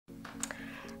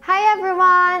Hi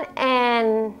everyone,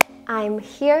 and I'm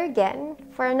here again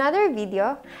for another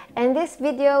video, and this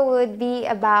video would be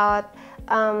about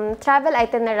travel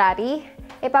itinerary.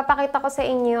 Ipapakita ko sa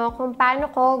inyo kung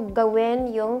paano ko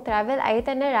gawin yung travel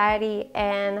itinerary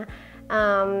and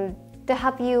to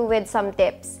help you with some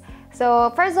tips.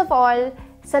 So first of all,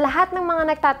 sa lahat ng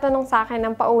mga nagtatanong sa akin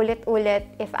ng paulit-ulit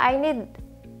if I need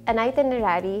an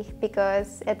itinerary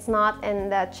because it's not in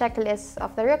the checklist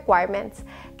of the requirements.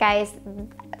 Guys,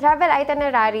 travel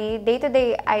itinerary,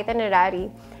 day-to-day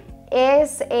itinerary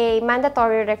is a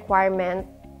mandatory requirement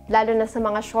lalo na sa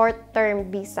mga short-term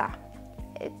visa.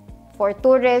 For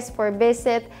tourists, for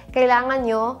visit, kailangan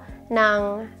nyo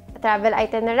ng travel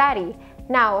itinerary.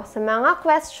 Now, sa mga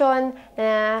question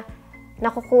na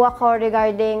nakukuha ko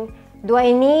regarding do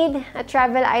I need a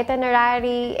travel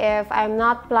itinerary if I'm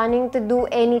not planning to do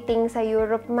anything sa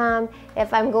Europe, ma'am?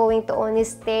 If I'm going to only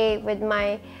stay with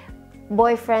my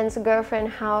boyfriend's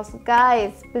girlfriend house?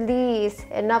 Guys, please,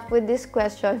 enough with this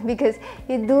question because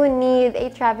you do need a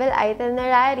travel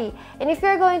itinerary. And if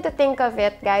you're going to think of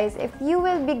it, guys, if you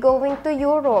will be going to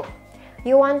Europe,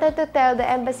 you wanted to tell the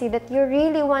embassy that you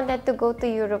really wanted to go to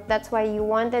Europe. That's why you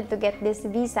wanted to get this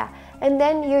visa. And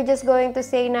then you're just going to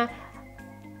say na,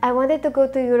 I wanted to go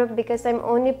to Europe because I'm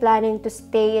only planning to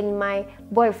stay in my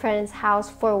boyfriend's house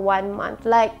for 1 month.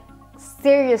 Like,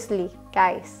 seriously,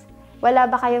 guys. Wala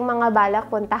ba kayong mga balak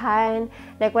puntahan?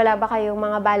 Like, wala ba kayong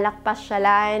mga balak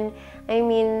pasyalan? I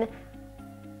mean,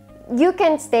 you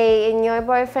can stay in your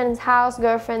boyfriend's house,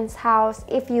 girlfriend's house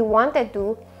if you wanted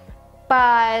to.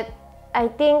 But, I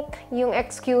think yung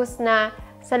excuse na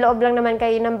sa loob lang naman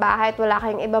kayo ng bahay at wala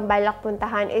kayong ibang balak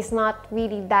puntahan is not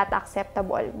really that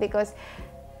acceptable because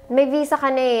may visa ka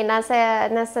na eh,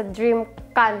 nasa dream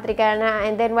country ka na,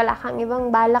 and then wala kang ibang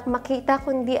balak makita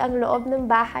kundi ang loob ng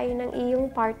bahay ng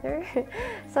iyong partner.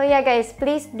 So yeah guys,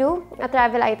 please do a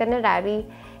travel itinerary.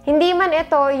 Hindi man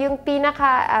ito yung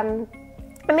pinaka,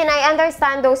 I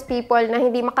understand those people na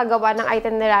hindi makagawa ng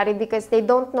itinerary because they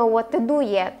don't know what to do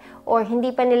yet or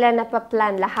hindi pa nila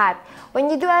napaplan lahat. When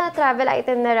you do a travel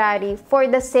itinerary for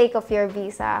the sake of your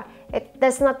visa, it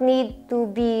does not need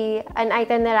to be an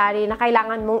itinerary na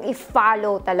kailangan mong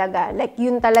i-follow talaga. Like,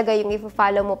 yun talaga yung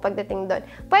i-follow mo pagdating doon.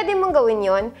 Pwede mong gawin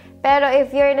yun, pero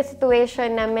if you're in a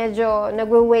situation na medyo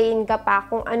nagwe-weigh-in ka pa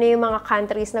kung ano yung mga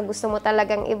countries na gusto mo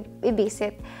talagang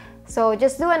i-visit, so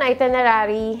just do an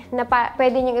itinerary na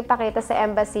pwede nyo ipakita sa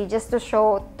embassy just to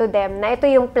show to them na ito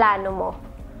yung plano mo.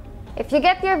 If you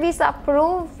get your visa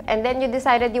approved and then you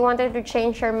decided you wanted to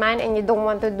change your mind and you don't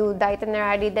want to do the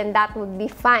itinerary, then that would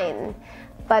be fine.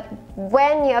 But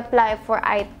when you apply for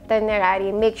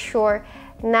itinerary, make sure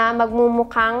na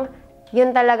magmumukhang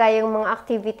yun talaga yung mga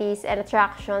activities and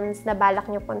attractions na balak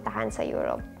nyo puntahan sa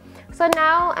Europe. So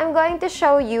now, I'm going to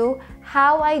show you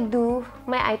how I do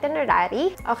my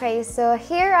itinerary. Okay, so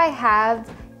here I have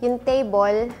yung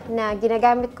table na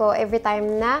ginagamit ko every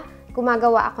time na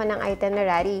gumagawa ako ng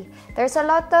itinerary. There's a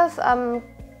lot of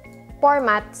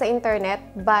format sa internet,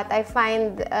 but I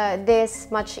find this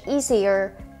much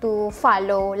easier to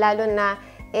follow, lalo na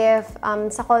if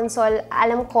sa console,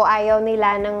 alam ko ayaw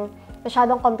nila ng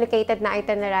masyadong complicated na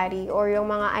itinerary or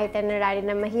yung mga itinerary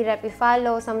na mahirap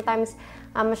i-follow. Sometimes,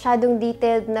 masyadong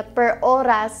detailed na per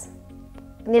oras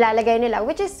nilalagay nila,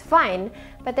 which is fine.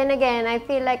 But then again, I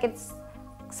feel like it's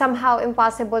somehow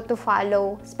impossible to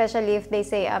follow, especially if they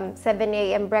say 7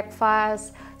 a.m.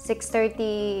 breakfast,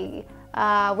 6:30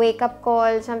 wake-up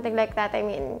call, something like that. I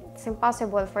mean, it's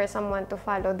impossible for someone to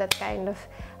follow that kind of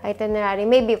itinerary,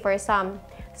 maybe for some.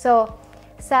 So,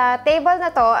 sa table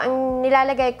na to, ang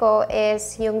nilalagay ko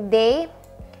is yung day,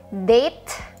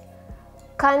 date,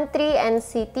 country and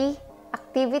city,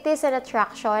 activities and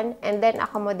attraction, and then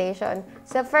accommodation.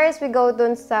 So first, we go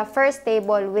dun sa first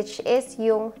table, which is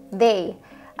yung day.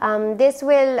 This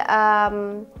will,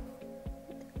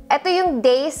 ito yung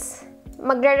days,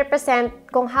 magre-represent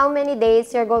kung how many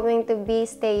days you're going to be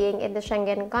staying in the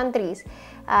Schengen countries.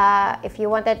 If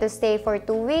you wanted to stay for 2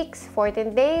 weeks,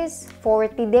 14 days,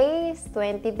 40 days,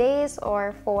 20 days,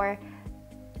 or for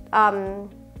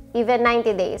even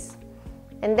 90 days.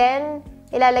 And then,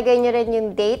 ilalagay nyo rin yung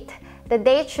date. The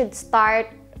date should start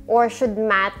or should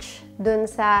match dun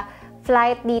sa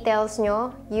flight details nyo,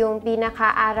 yung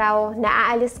pinaka-araw na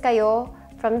aalis kayo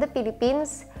from the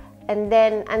Philippines, and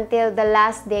then until the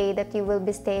last day that you will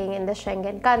be staying in the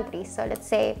Schengen countries. So let's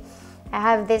say, I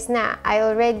have this na. I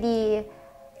already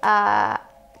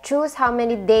choose how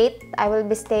many days I will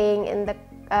be staying in the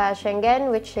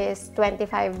Schengen, which is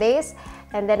 25 days.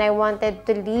 And then I wanted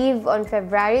to leave on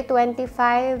February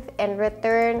 25 and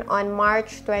return on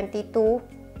March 22,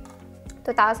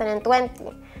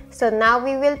 2020. So now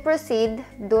we will proceed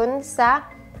dun sa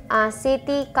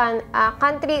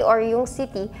country or yung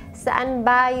city. Saan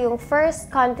ba yung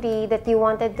first country that you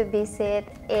wanted to visit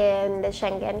in the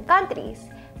Schengen countries?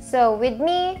 So with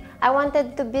me, I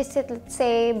wanted to visit, let's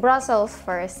say, Brussels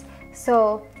first.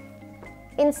 So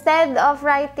instead of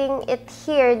writing it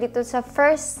here dito sa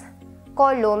first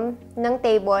column ng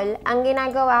table, ang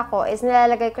ginagawa ko is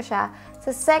nilalagay ko siya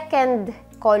sa second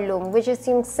column, which is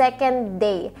yung second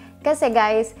day. Kasi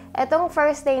guys, etong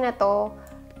first day na to,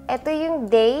 ito yung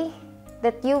day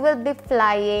that you will be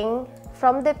flying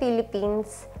from the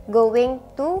Philippines going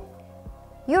to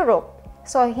Europe.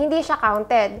 So, hindi siya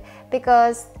counted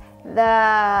because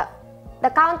the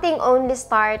counting only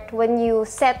start when you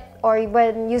set or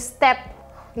when you step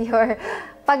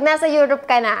pag nasa Europe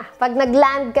ka na, pag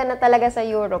nag-land ka na talaga sa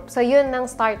Europe. So, yun ang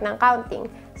start ng counting.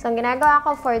 So, ang ginagawa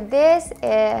ko for this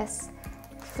is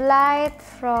flight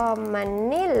from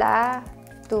Manila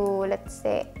to, let's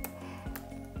say,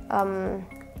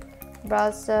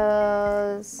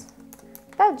 Brussels,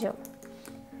 Belgium.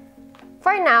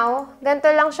 For now, ganito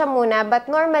lang siya muna.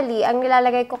 But normally, ang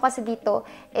nilalagay ko kasi dito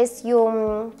is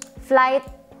yung flight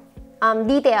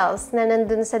details na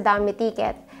nandun sa dummy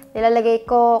ticket. Nilalagay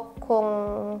ko kung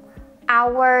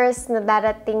hours na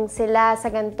darating sila sa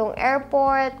ganitong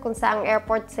airport, kung saang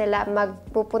airport sila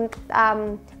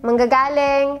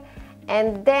manggagaling.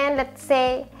 And then, let's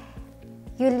say,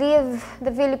 you leave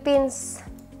the Philippines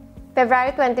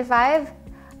February 25,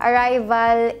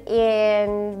 arrival in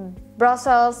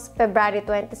Brussels February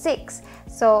 26.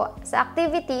 So, sa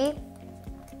activity,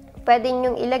 pwede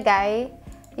nyong ilagay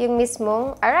yung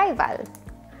mismong arrival.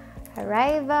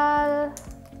 Arrival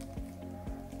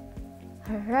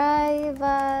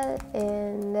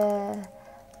in the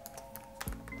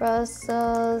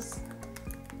Brussels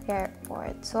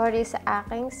Airport. Sorry sa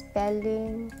aking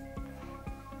spelling.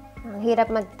 Ang hirap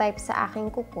mag-type sa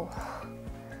aking kuko.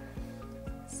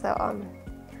 So,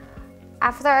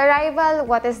 after arrival,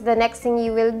 what is the next thing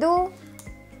you will do?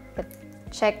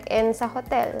 Check-in sa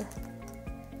hotel.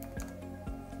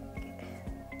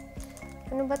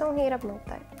 Ano ba tong hirap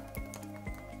mag-type?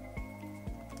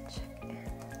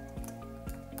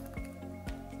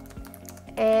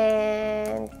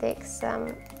 And take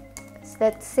some,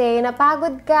 let's say,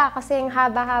 napagod ka kasi yung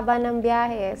haba-haba ng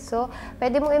biyahe. So,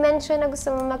 pwede mong i-mention na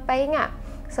gusto mong magpahinga.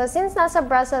 So, since nasa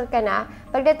Brussels ka na,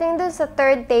 pagdating dun sa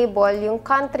third table, yung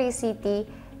country city,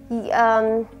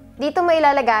 dito mo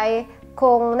ilalagay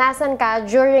kung nasan ka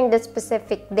during the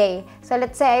specific day. So,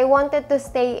 let's say I wanted to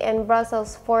stay in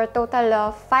Brussels for a total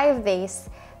of 5 days.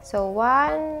 So,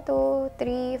 1, 2,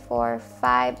 3, 4,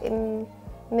 5,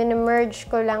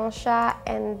 mini-merge ko lang siya,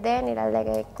 and then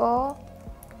ilalagay ko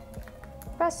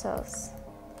Brussels.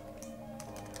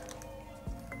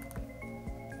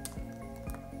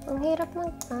 Ang hirap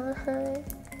mag-tahan.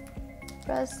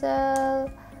 Brussels,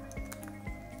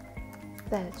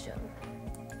 Belgium.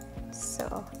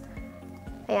 So,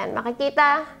 ayan,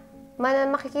 makikita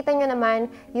nyo naman,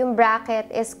 yung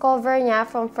bracket is cover niya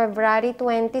from February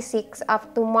 26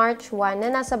 up to March 1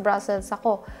 na nasa Brussels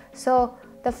ako. So,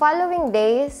 the following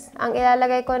days, ang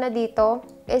ilalagay ko na dito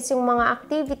is yung mga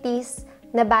activities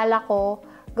na bala ko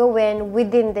gawin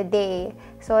within the day.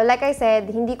 So, like I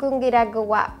said, hindi ko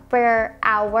ginagawa per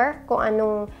hour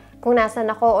kung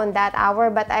nasan ako on that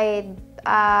hour, but I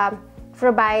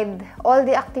provide all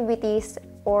the activities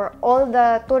or all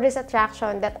the tourist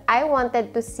attraction that I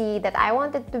wanted to see, that I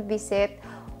wanted to visit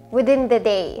within the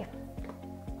day.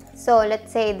 So,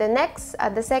 let's say the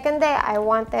second day, I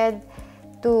wanted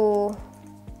to,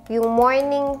 yung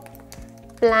morning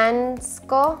plans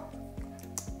ko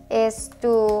is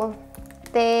to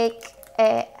take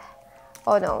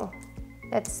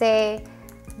let's say,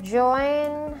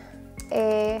 join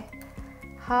a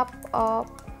hop-on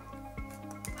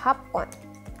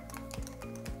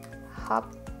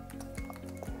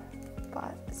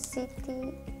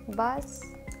city bus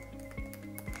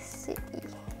city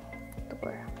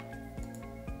tour.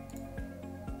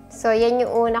 So, yan yung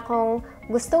una kong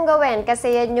gustong gawin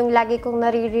kasi yan yung lagi kong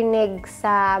naririnig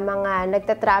sa mga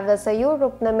nagta-travel sa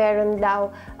Europe na meron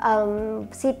daw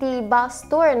city bus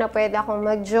tour na pwede akong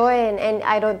mag-join, and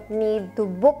I don't need to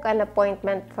book an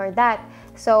appointment for that.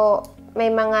 So,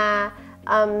 may mga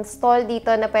stall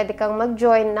dito na pwede kang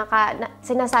mag-join.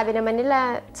 Sinasabi naman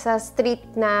nila sa street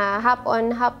na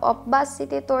hop-on, hop-off bus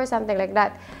city tour, something like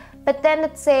that. But then,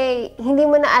 let's say, hindi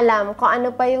mo na alam kung ano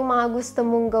pa yung mga gusto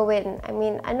mong gawin. I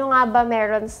mean, ano nga ba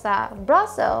meron sa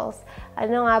Brussels?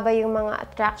 Ano nga ba yung mga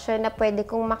attraction na pwede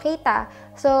kong makita?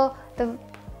 So,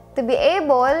 to be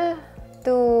able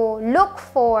to look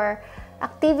for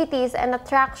activities and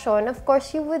attraction, of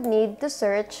course, you would need to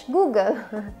search Google.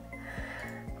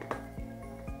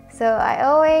 So I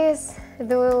always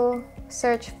do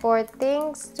search for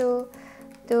things to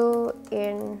do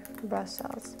in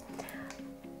Brussels.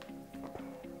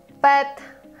 But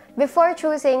before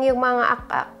choosing yung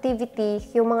mga activity,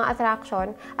 yung mga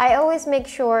attraction, I always make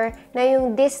sure na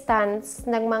yung distance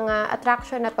ng mga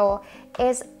attraction na to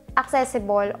is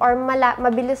accessible or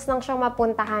mabilis lang siyang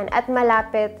mapuntahan at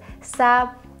malapit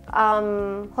sa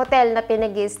hotel na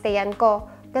pinag-i-stayan ko.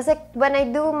 Kasi when I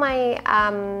do my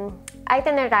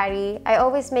itinerary, I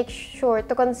always make sure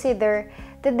to consider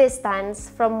the distance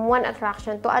from one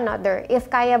attraction to another if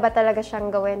kaya ba talaga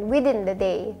siyang gawin within the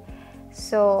day.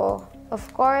 So, of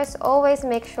course, always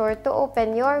make sure to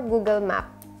open your Google Map.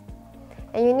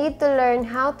 And you need to learn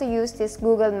how to use this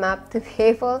Google Map to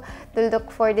be able to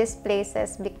look for these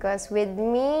places, because with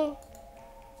me,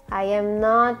 I am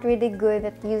not really good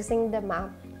at using the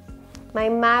map. My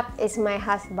map is my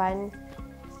husband.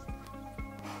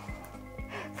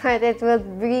 But it will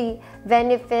be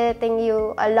benefiting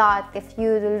you a lot if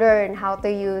you learn how to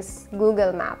use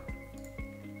Google Map.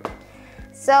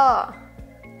 So,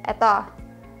 eto.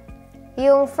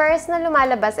 Yung first na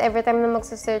lumalabas every time na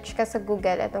magsa-search ka sa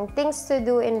Google, itong things to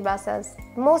do in Brussels,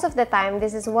 most of the time,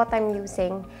 this is what I'm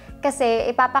using.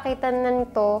 Kasi ipapakita na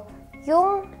nito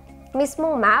yung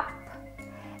mismong map,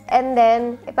 and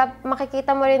then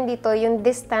makikita mo rin dito yung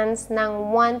distance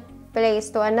ng one place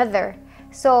to another.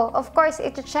 So, of course,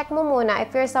 i-check mo muna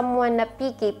if you're someone na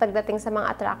picky pagdating sa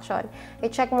mga attraction.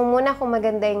 I-check mo muna kung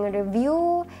maganda yung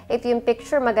review, if yung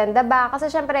picture maganda ba. Kasi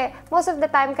syempre, most of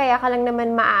the time, kaya ka lang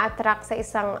naman maa-attract sa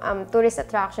isang tourist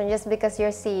attraction just because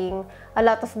you're seeing a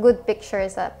lot of good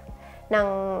pictures ng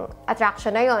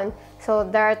attraction na yon. So,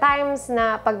 there are times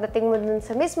na pagdating mo dun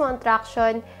sa mismo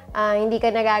attraction, hindi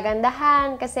ka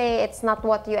nagagandahan kasi it's not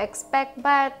what you expect,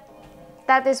 but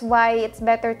that is why it's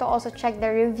better to also check the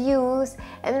reviews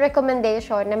and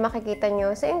recommendation na makikita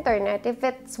nyo sa internet if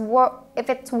it's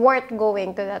worth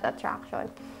going to that attraction.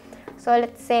 So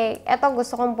let's say, eto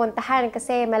gusto kong puntahan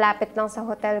kasi malapit lang sa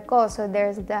hotel ko. So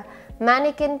there's the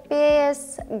Mannequin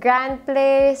Piece, Grand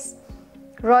Place,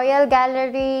 Royal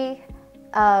Gallery,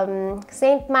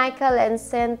 St. Michael and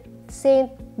St.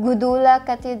 Gudula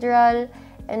Cathedral,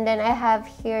 and then I have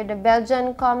here the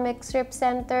Belgian Comic Strip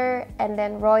Center, and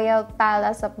then Royal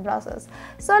Palace of Brussels.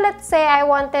 So let's say I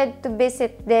wanted to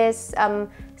visit this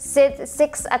 6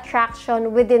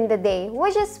 attraction within the day,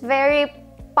 which is very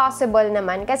possible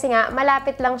naman kasi nga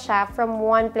malapit lang siya from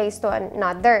one place to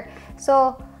another.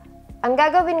 So, ang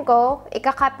gagawin ko,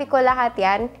 ikakopy ko lahat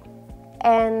yan,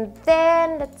 and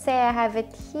then let's say I have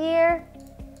it here.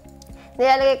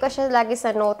 Nilalagay ko siya lagi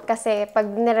sa note kasi pag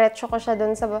niretso ko siya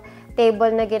dun sa table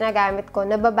na ginagamit ko,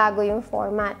 nababago yung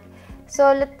format.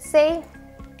 So, let's say,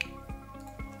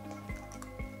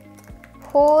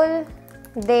 whole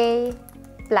day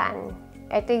plan.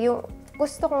 Ito yung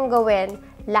gusto kong gawin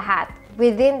lahat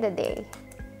within the day.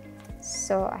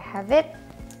 So, I have it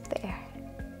there.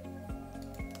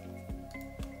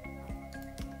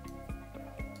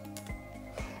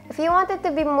 If you want it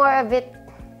to be more a bit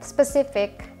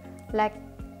specific, like,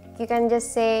 you can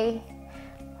just say,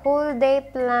 whole day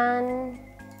plan,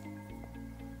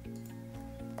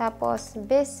 tapos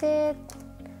visit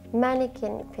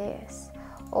Mannequin Piece,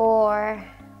 or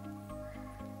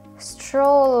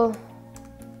stroll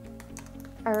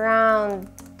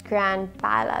around Grand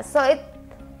Palace. So,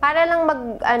 para lang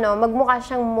magmukha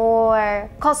siyang more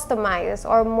customized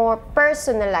or more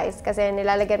personalized kasi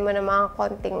nilalagyan mo ng mga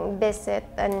konting visit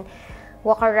and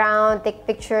walk around, take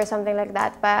pictures, something like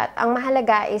that. But ang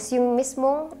mahalaga is yung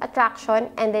mismong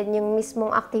attraction and then yung mismong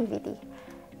activity.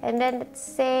 And then let's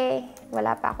say,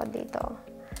 wala pa ako dito.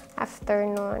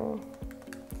 Afternoon.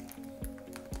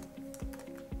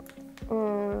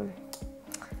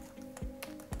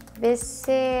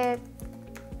 Visit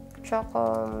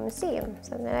Choco Museum,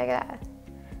 something like that.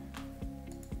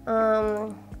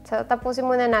 So tapusin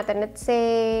muna natin. Let's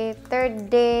say,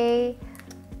 third day,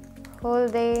 whole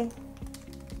day.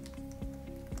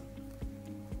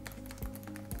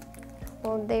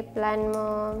 Whole day plan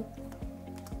mo,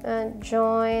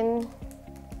 join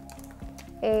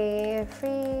a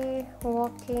free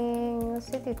walking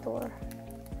city tour.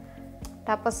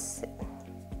 Tapos,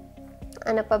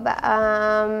 ano pa ba?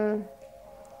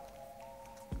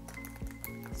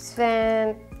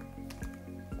 Spend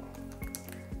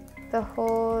the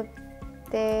whole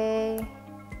day,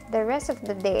 the rest of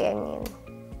the day, I mean.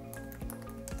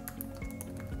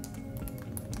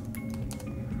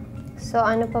 So,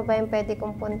 ano pa ba yung pwede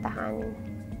kong puntahan?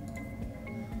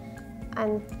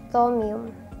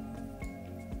 Antomium.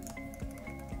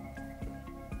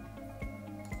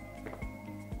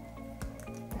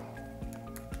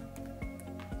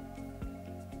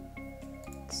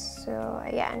 So,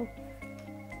 ayan.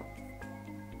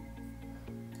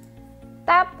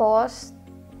 Tapos,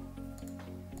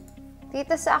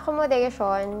 dito sa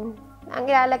accommodation, ang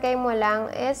ilalagay mo lang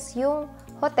is yung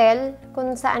hotel,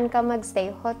 kung saan ka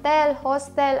magstay. Hotel,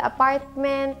 hostel,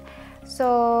 apartment.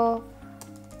 So,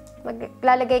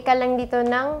 maglalagay ka lang dito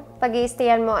ng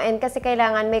pag-i-stayan mo. And kasi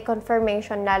kailangan may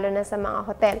confirmation, lalo na sa mga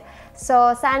hotel.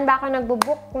 So, saan ba ako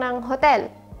nagbubook ng hotel?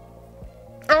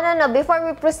 Before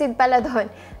we proceed pala doon.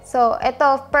 So,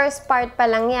 ito, first part pa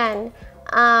lang yan.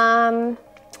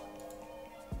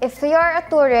 If you're a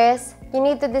tourist, you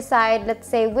need to decide, let's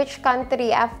say, which country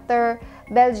after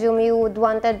Belgium you would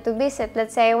wanted to visit.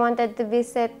 Let's say I wanted to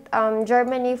visit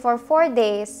Germany for 4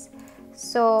 days.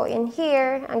 So, in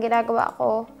here, ang ginagawa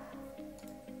ko,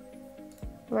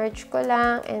 merge ko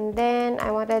lang, and then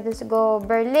I wanted to go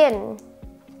Berlin.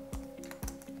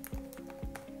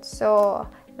 So,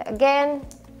 again,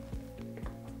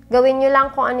 gawin nyo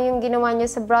lang kung ano yung ginawa nyo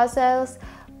sa Brussels.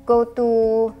 Go to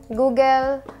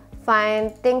Google,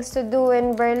 find things to do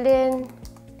in Berlin,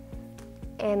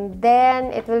 and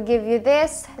then it will give you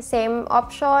this same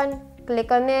option.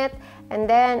 Click on it, and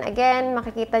then again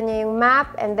makikita nyo yung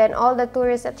map, and then all the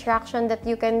tourist attraction that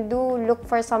you can do. Look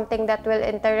for something that will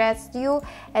interest you,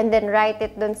 and then write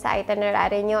it dun sa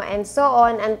itinerary nyo, and so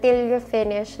on until you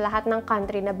finish lahat ng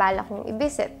country na balak mong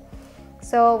i-visit.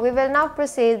 So, we will now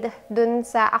proceed dun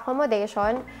sa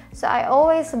accommodation. So, I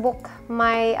always book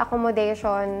my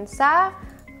accommodation sa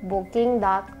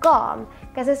booking.com.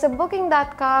 Kasi sa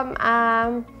booking.com,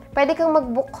 pwede kang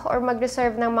mag-book or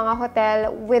mag-reserve ng mga hotel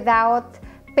without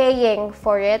paying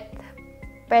for it.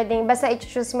 Pwedeng, basta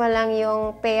i-choose mo lang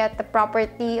yung pay at the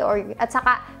property, at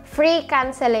saka free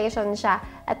cancellation siya.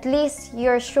 At least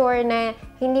you're sure na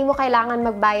hindi mo kailangan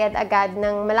magbayad agad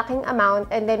ng malaking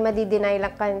amount, and then madi-deny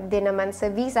lang ka din naman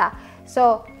sa visa.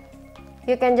 So,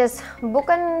 you can just book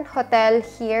an hotel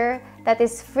here that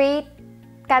is free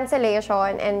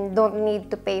cancellation and don't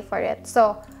need to pay for it.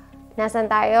 So,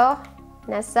 nasan tayo?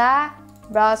 Nasa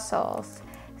Brussels.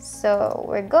 So,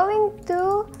 we're going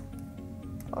to...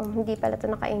 hindi pala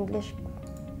ito naka-English.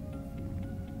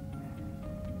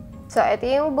 So, ito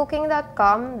yung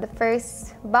booking.com. The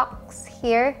first box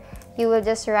here, you will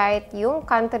just write yung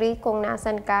country kung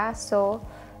nasan ka. So,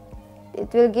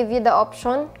 it will give you the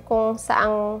option kung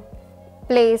saang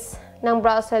place ng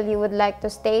Brussels you would like to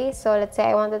stay. So, let's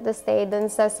say I wanted to stay dun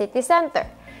sa city center.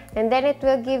 And then it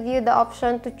will give you the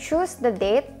option to choose the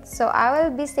date. So, I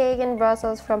will be staying in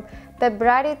Brussels from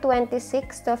February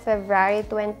 26 to February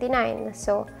 29.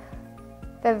 So,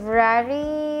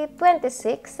 February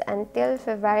 26 until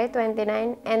February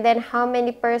 29. And then, how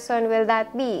many person will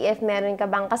that be if meron ka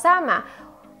bang kasama?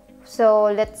 So,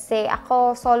 let's say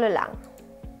ako solo lang.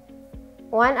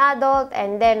 1 adult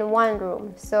and then 1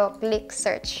 room. So, click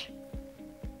search.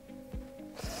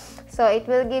 So, it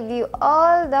will give you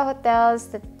all the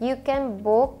hotels that you can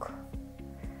book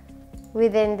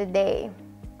within the day.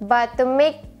 But to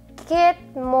make it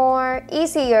more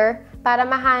easier para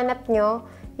mahanap nyo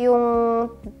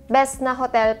yung best na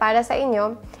hotel para sa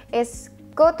inyo is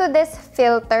go to this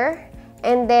filter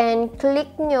and then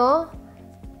click nyo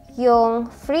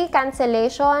yung free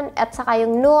cancellation at saka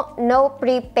yung no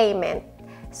prepayment.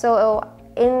 So,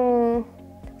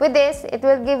 with this, it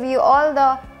will give you all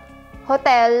the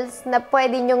hotels na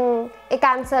pwede nyong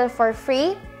i-cancel for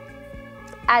free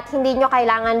at hindi nyo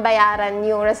kailangan bayaran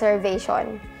yung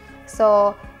reservation.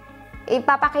 So,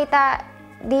 ipapakita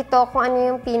dito kung ano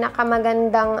yung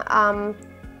pinakamagandang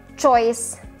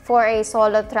choice for a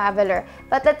solo traveler.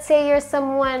 But let's say you're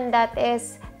someone that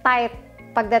is tight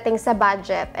pagdating sa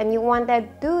budget and you wanted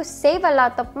to save a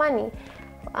lot of money.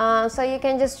 So, you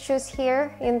can just choose here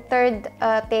in third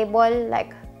table,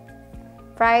 like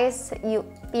price,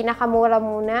 pinakamura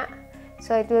muna.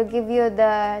 So, it will give you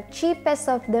the cheapest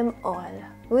of them all,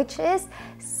 which is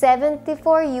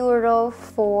 74 euro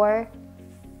for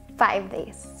 5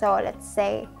 days. So, let's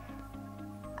say,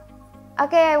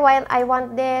 okay, I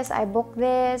want this, I book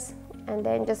this, and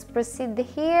then just proceed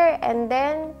here, and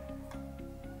then,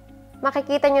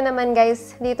 makikita nyo naman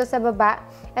guys, dito sa baba,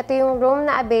 ito yung room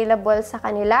na available sa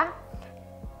kanila,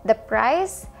 the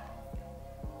price,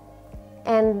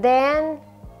 and then,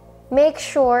 make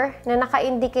sure na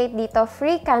naka-indicate dito,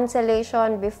 free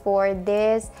cancellation before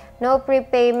this, no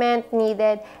prepayment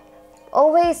needed.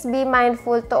 Always be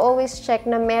mindful to always check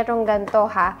na merong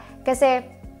ganito ha. Kasi,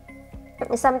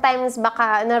 sometimes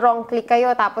baka na-wrong click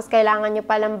kayo tapos kailangan nyo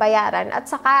palang bayaran.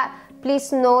 At saka,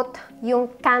 please note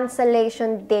yung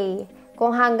cancellation day.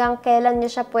 Kung hanggang kailan nyo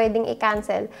siya pwedeng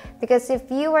i-cancel. Because if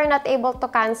you were not able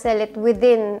to cancel it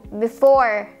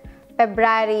before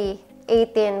February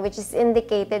 18, which is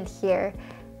indicated here,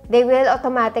 they will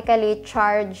automatically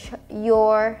charge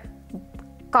your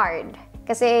card.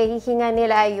 Kasi hihinga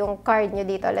nila yung card nyo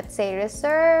dito. Let's say,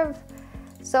 reserve.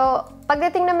 So,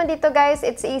 pagdating naman dito guys,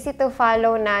 it's easy to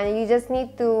follow na. You just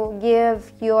need to give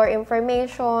your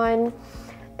information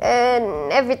and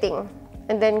everything.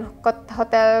 And then,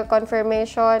 hotel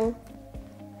confirmation.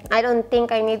 I don't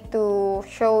think I need to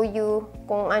show you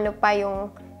kung ano pa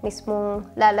yung mismong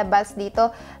lalabas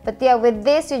dito. But yeah, with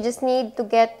this, you just need to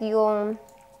get yung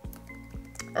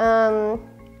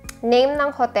name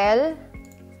ng hotel.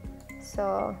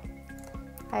 So,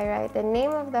 I write the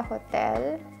name of the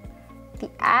hotel, the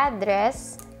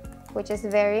address, which is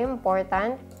very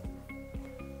important.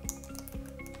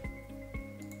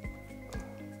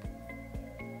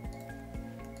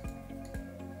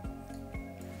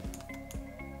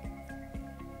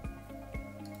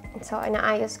 So,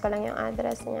 inaayos ko lang yung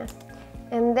address niya.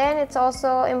 And then, it's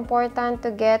also important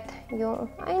to get yung...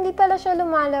 Ay, hindi pala siya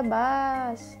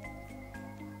lumalabas.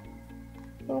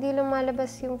 Hindi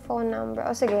lumalabas yung phone number.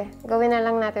 O sige, gawin na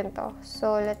lang natin to.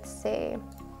 So, let's say...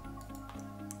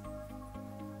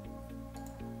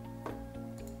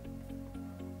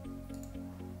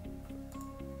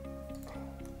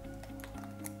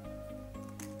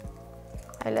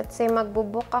 Okay, let's say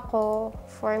magbubook ako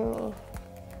for me.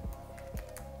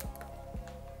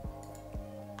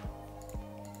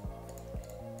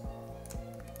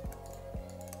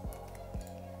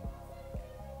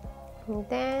 And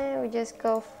then, we just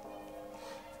go.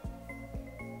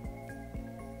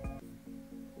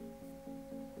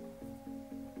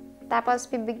 Tapos,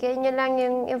 bibigyan nyo lang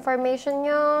yung information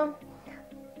nyo.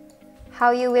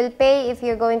 How you will pay, if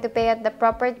you're going to pay at the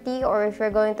property or if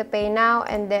you're going to pay now.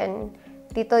 And then,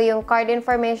 dito yung card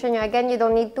information nyo. Again, you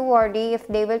don't need to worry if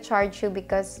they will charge you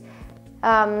because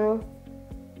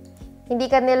hindi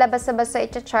ka nila basta-basta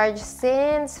i-charge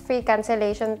since free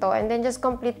cancellation to. And then, just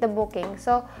complete the booking.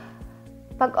 So,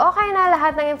 pag okay na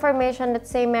lahat ng information,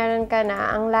 let's say meron ka na,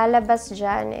 ang lalabas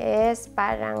dyan is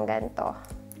parang ganito.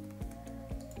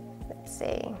 Let's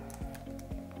say.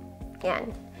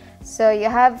 Yan. So, you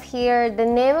have here the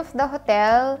name of the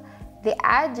hotel, the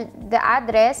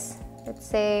address, let's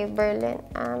say Berlin.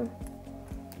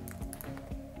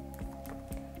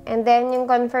 And then, yung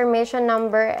confirmation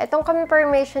number. Itong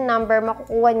confirmation number,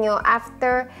 makukuha nyo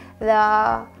after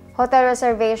the hotel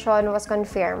reservation was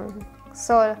confirmed.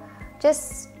 So,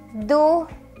 just do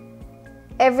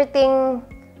everything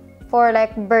for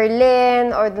like Berlin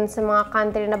or dun sa mga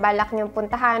country na balak niyong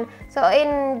puntahan. So,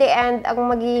 in the end, ang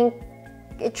magiging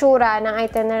itsura ng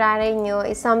itinerary nyo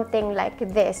is something like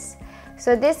this.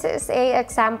 So, this is an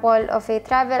example of a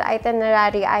travel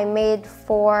itinerary I made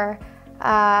for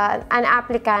an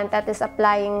applicant that is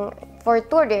applying for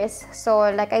tourists. So,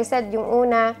 like I said, yung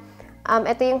una,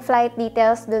 ito yung flight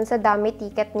details dun sa dummy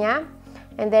ticket niya.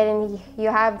 And then, you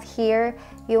have here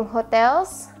yung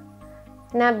hotels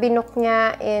na binook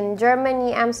niya in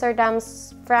Germany, Amsterdam,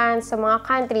 France, sa mga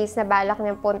countries na balak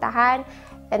niyang puntahan.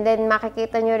 And then,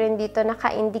 makikita nyo rin dito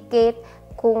naka-indicate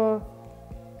kung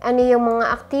ano yung mga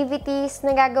activities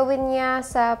na gagawin niya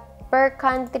sa per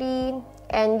country.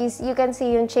 And you can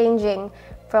see yung changing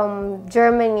from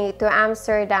Germany to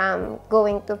Amsterdam,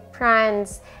 going to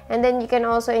France. And then, you can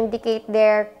also indicate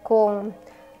there kung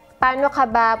paano ka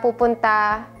ba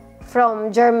pupunta from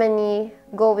Germany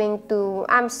going to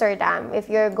Amsterdam? If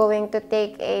you're going to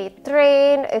take a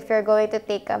train, if you're going to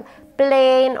take a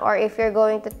plane, or if you're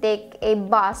going to take a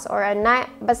bus or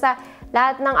basta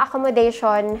lahat ng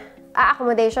accommodation,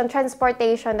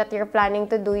 transportation that you're planning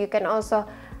to do, you can also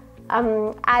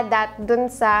add that dun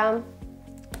sa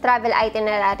travel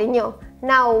itinerary nyo.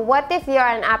 Now, what if you're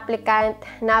an applicant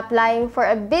na applying for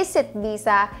a visit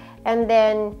visa and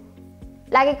then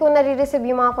lagi kong nare-receive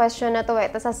yung mga question na to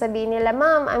tapos sasabihin nila,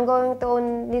 Ma'am, I'm going to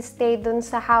only stay dun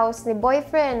sa house ni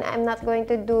boyfriend. I'm not going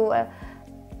to do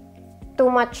too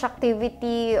much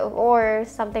activity or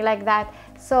something like that.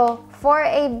 So, for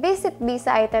a visit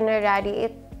visa itinerary,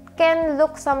 it can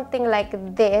look something like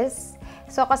this.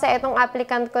 So, kasi itong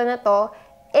applicant ko na to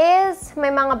is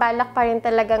may mga balak pa rin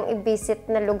talagang i-visit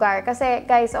na lugar. Kasi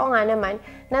guys, oo nga naman,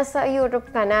 nasa Europe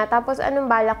ka na, tapos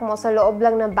anong balak mo sa loob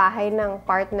lang ng bahay ng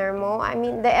partner mo? I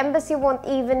mean, the embassy won't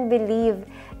even believe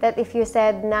that if you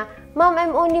said na, Ma'am,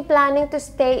 I'm only planning to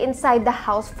stay inside the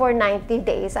house for 90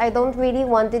 days. I don't really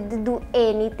wanted to do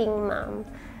anything, Ma'am.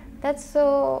 That's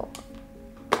so...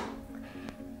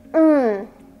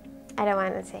 I don't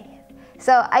want to say it.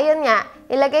 So, ayun nga,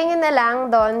 ilagay nyo na lang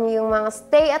doon yung mga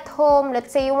stay at home. Let's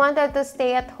say you wanted to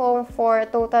stay at home for a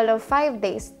total of 5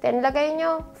 days. Then, lagay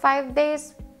nyo 5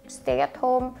 days, stay at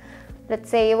home. Let's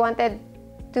say you wanted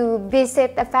to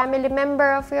visit a family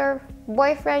member of your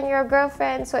boyfriend, your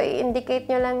girlfriend. So, i-indicate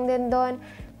nyo lang din doon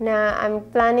na I'm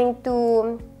planning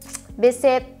to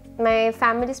visit my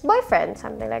family's boyfriend,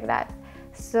 something like that.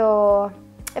 So,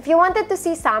 if you wanted to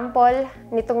see sample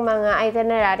nitong mga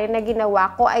itinerary na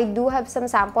ginawa ko, I do have some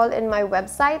sample in my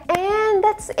website. And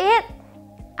that's it!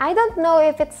 I don't know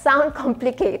if it sounds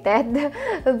complicated,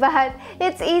 but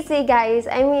it's easy, guys.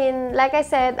 I mean, like I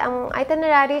said, ang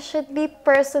itinerary should be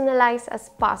personalized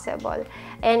as possible.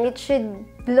 And it should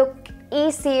look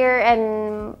easier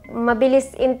and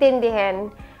mabilis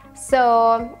intindihin.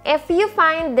 So, if you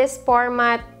find this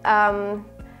format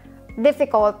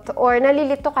difficult or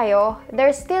nalilito kayo,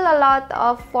 there's still a lot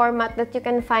of format that you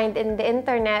can find in the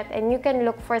internet, and you can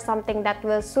look for something that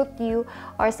will suit you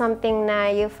or something na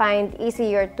you find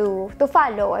easier to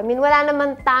follow. I mean, wala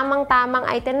naman tamang-tamang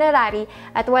itinerary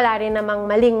at wala rin namang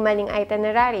maling-maling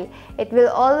itinerary. It will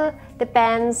all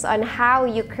depends on how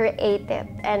you create it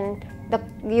and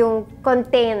yung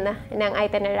contain ng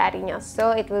itinerary nyo.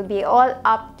 So, it will be all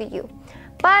up to you.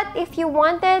 But if you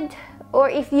wanted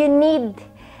or if you need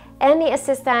any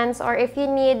assistance or if you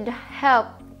need help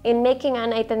in making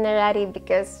an itinerary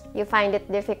because you find it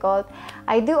difficult,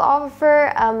 I do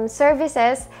offer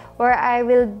services where I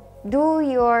will do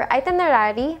your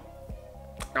itinerary.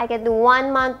 I can do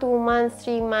 1 month, 2 months,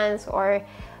 3 months, or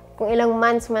kung ilang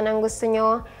months man ang gusto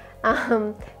nyo.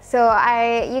 So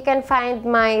you can find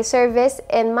my service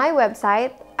in my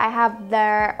website. I have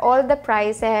there all the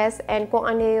prices and kung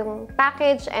ano yung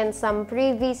package and some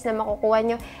freebies na makukuha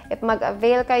nyo if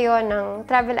mag-avail kayo ng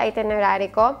travel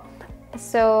itinerary ko.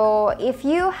 So if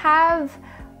you have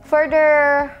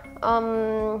further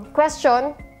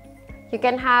question, you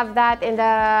can have that in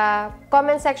the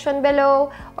comment section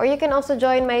below, or you can also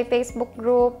join my Facebook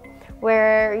group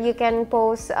where you can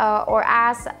post or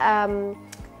ask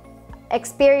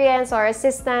experience or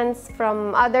assistance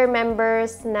from other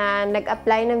members na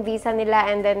nag-apply ng visa nila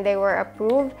and then they were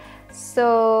approved.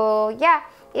 So, yeah,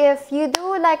 if you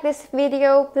do like this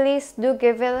video, please do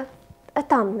give it a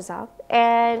thumbs up.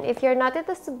 And if you're not yet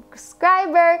a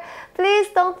subscriber, please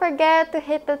don't forget to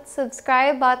hit that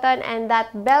subscribe button and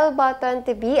that bell button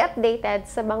to be updated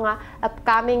sa mga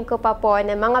upcoming ko pa po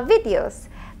na mga videos.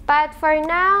 But for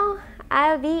now,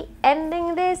 I'll be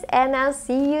ending this and I'll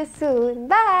see you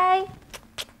soon. Bye!